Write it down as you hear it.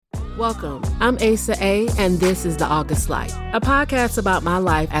Welcome. I'm Asa A, and this is The August Light, a podcast about my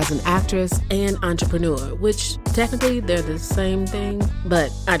life as an actress and entrepreneur, which technically they're the same thing,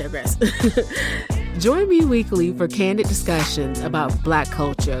 but I digress. Join me weekly for candid discussions about Black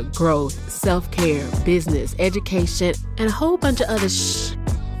culture, growth, self-care, business, education, and a whole bunch of other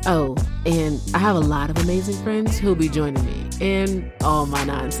Oh, and I have a lot of amazing friends who'll be joining me in all my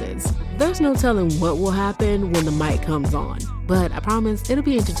nonsense. There's no telling what will happen when the mic comes on, but I promise it'll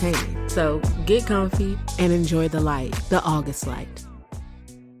be entertaining. So get comfy and enjoy the light, the August light.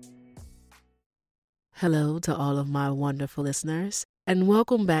 Hello to all of my wonderful listeners, and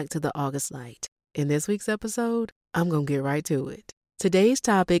welcome back to the August Light. In this week's episode, I'm going to get right to it. Today's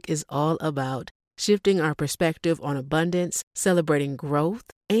topic is all about shifting our perspective on abundance, celebrating growth,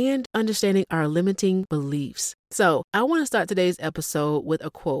 and understanding our limiting beliefs. So I want to start today's episode with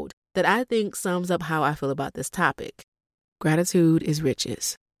a quote that I think sums up how I feel about this topic. Gratitude is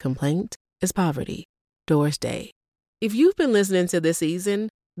riches. Complaint is poverty. Doris Day. If you've been listening to this season,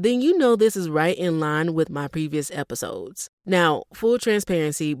 then you know this is right in line with my previous episodes. Now, full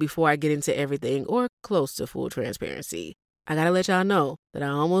transparency before I get into everything, or close to full transparency, I gotta let y'all know that I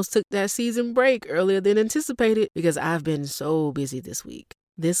almost took that season break earlier than anticipated because I've been so busy this week.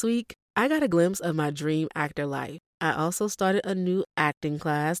 This week, I got a glimpse of my dream actor life. I also started a new acting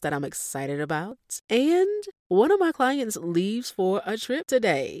class that I'm excited about. And one of my clients leaves for a trip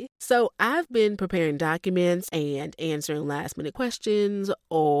today. So I've been preparing documents and answering last-minute questions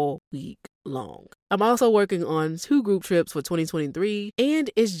all week long. I'm also working on 2 group trips for 2023, and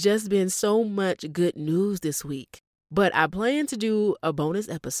it's just been so much good news this week. But I plan to do a bonus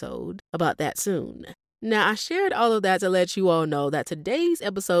episode about that soon. Now, I shared all of that to let you all know that today's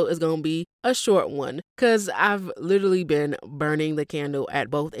episode is going to be a short one because I've literally been burning the candle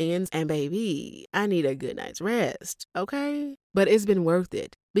at both ends, and baby, I need a good night's rest, okay? But it's been worth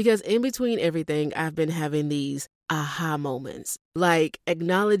it because in between everything, I've been having these aha moments, like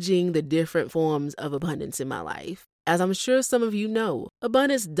acknowledging the different forms of abundance in my life. As I'm sure some of you know,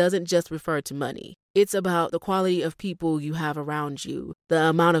 abundance doesn't just refer to money. It's about the quality of people you have around you, the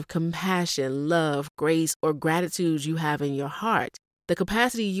amount of compassion, love, grace, or gratitude you have in your heart, the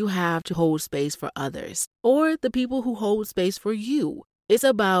capacity you have to hold space for others, or the people who hold space for you. It's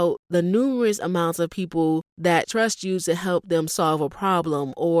about the numerous amounts of people that trust you to help them solve a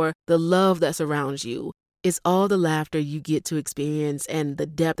problem, or the love that surrounds you. It's all the laughter you get to experience and the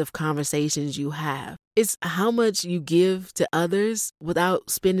depth of conversations you have. It's how much you give to others without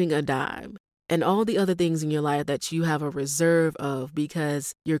spending a dime, and all the other things in your life that you have a reserve of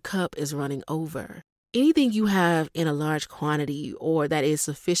because your cup is running over. Anything you have in a large quantity or that is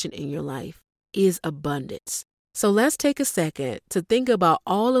sufficient in your life is abundance. So let's take a second to think about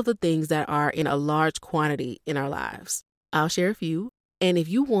all of the things that are in a large quantity in our lives. I'll share a few. And if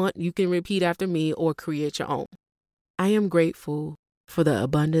you want, you can repeat after me or create your own. I am grateful for the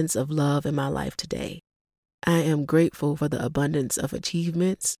abundance of love in my life today. I am grateful for the abundance of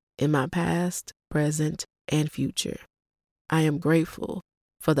achievements in my past, present, and future. I am grateful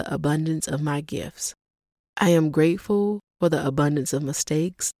for the abundance of my gifts. I am grateful for the abundance of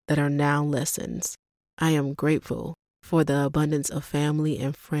mistakes that are now lessons. I am grateful for the abundance of family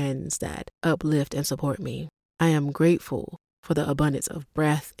and friends that uplift and support me. I am grateful for the abundance of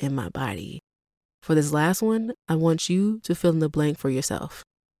breath in my body. For this last one, I want you to fill in the blank for yourself.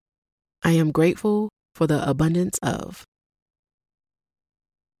 I am grateful for the abundance of.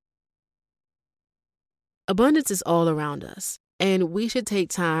 Abundance is all around us, and we should take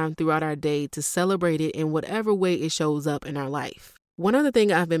time throughout our day to celebrate it in whatever way it shows up in our life. One other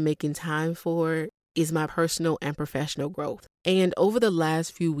thing I've been making time for is my personal and professional growth. And over the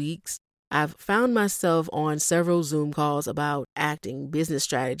last few weeks, I've found myself on several Zoom calls about acting, business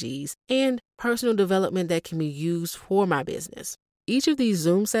strategies, and personal development that can be used for my business. Each of these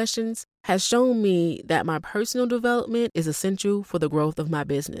Zoom sessions has shown me that my personal development is essential for the growth of my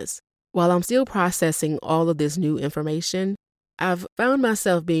business. While I'm still processing all of this new information, I've found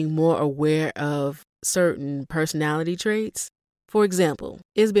myself being more aware of certain personality traits. For example,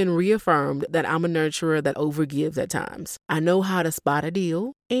 it's been reaffirmed that I'm a nurturer that overgives at times. I know how to spot a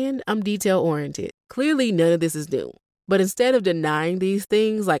deal, and I'm detail-oriented. Clearly, none of this is new. But instead of denying these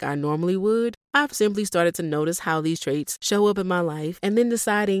things like I normally would, I've simply started to notice how these traits show up in my life and then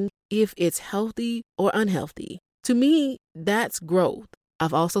deciding if it's healthy or unhealthy. To me, that's growth.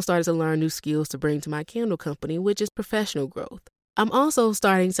 I've also started to learn new skills to bring to my candle company, which is professional growth. I'm also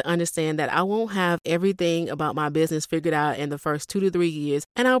starting to understand that I won't have everything about my business figured out in the first 2 to 3 years,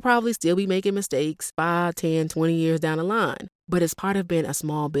 and I'll probably still be making mistakes 5, 10, 20 years down the line. But it's part of being a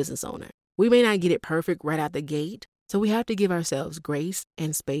small business owner. We may not get it perfect right out the gate, So we have to give ourselves grace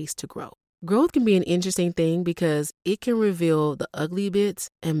and space to grow. Growth can be an interesting thing because it can reveal the ugly bits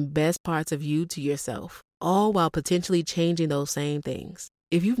and best parts of you to yourself, all while potentially changing those same things.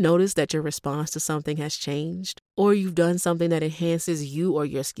 If you've noticed that your response to something has changed, or you've done something that enhances you or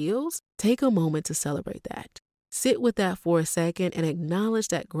your skills, take a moment to celebrate that. Sit with that for a second and acknowledge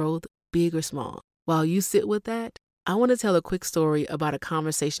that growth, big or small. While you sit with that, I want to tell a quick story about a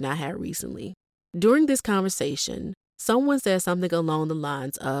conversation I had recently. During this conversation, someone said something along the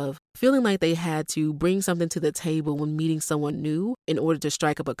lines of feeling like they had to bring something to the table when meeting someone new in order to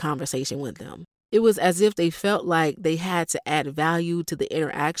strike up a conversation with them. It was as if they felt like they had to add value to the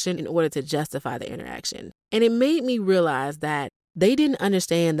interaction in order to justify the interaction. And it made me realize that they didn't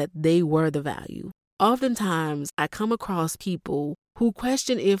understand that they were the value. Oftentimes, I come across people who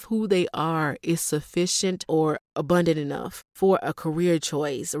question if who they are is sufficient or abundant enough for a career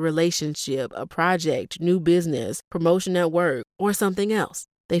choice, a relationship, a project, new business, promotion at work, or something else.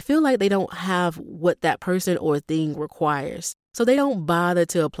 They feel like they don't have what that person or thing requires. So they don't bother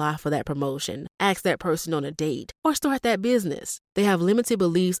to apply for that promotion, ask that person on a date, or start that business. They have limited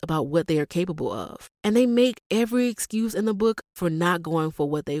beliefs about what they are capable of. And they make every excuse in the book for not going for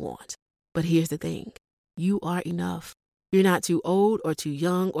what they want. But here's the thing. You are enough. You're not too old or too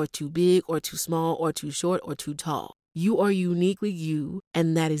young or too big or too small or too short or too tall. You are uniquely you,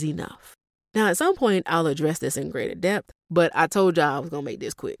 and that is enough. Now, at some point, I'll address this in greater depth, but I told y'all I was going to make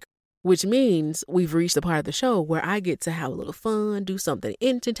this quick, which means we've reached the part of the show where I get to have a little fun, do something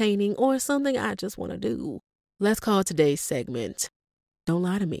entertaining, or something I just want to do. Let's call today's segment, Don't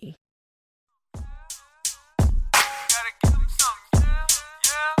Lie to Me.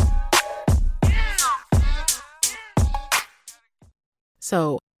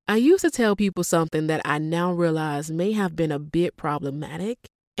 So, I used to tell people something that I now realize may have been a bit problematic,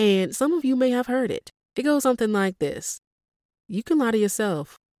 and some of you may have heard it. It goes something like this. You can lie to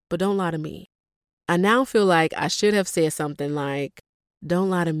yourself, but don't lie to me. I now feel like I should have said something like, don't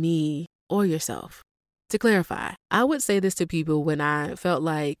lie to me or yourself. To clarify, I would say this to people when I felt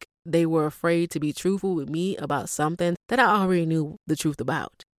like they were afraid to be truthful with me about something that I already knew the truth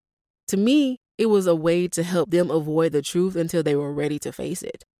about. To me, it was a way to help them avoid the truth until they were ready to face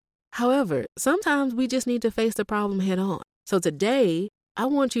it. However, sometimes we just need to face the problem head on. So today, I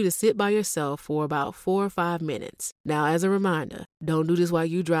want you to sit by yourself for about 4 or 5 minutes. Now, as a reminder, don't do this while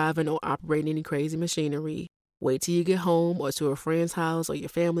you're driving or operating any crazy machinery. Wait till you get home or to a friend's house or your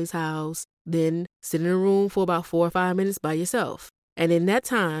family's house. Then sit in a room for about 4 or 5 minutes by yourself. And in that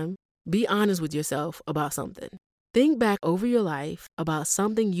time, be honest with yourself about something. Think back over your life about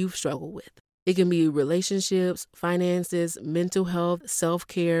something you've struggled with. It can be relationships, finances, mental health,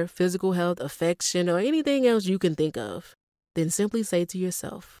 self-care, physical health, affection, or anything else you can think of. Then simply say to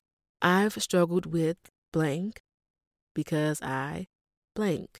yourself, I've struggled with blank because I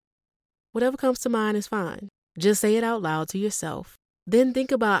blank. Whatever comes to mind is fine. Just say it out loud to yourself. Then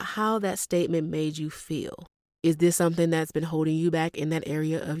think about how that statement made you feel. Is this something that's been holding you back in that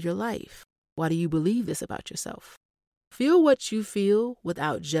area of your life? Why do you believe this about yourself? Feel what you feel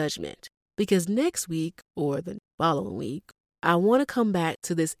without judgment. Because next week or the following week, I want to come back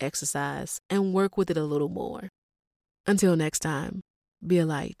to this exercise and work with it a little more. Until next time, be a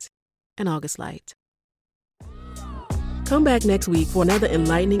light, an August light. Come back next week for another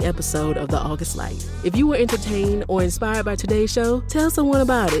enlightening episode of The August Light. If you were entertained or inspired by today's show, tell someone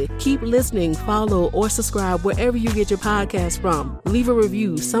about it. Keep listening, follow, or subscribe wherever you get your podcast from. Leave a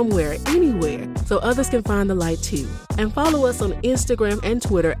review somewhere, anywhere, so others can find the light too. And follow us on Instagram and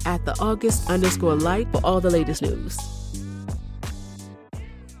Twitter at @the_August_light for all the latest news.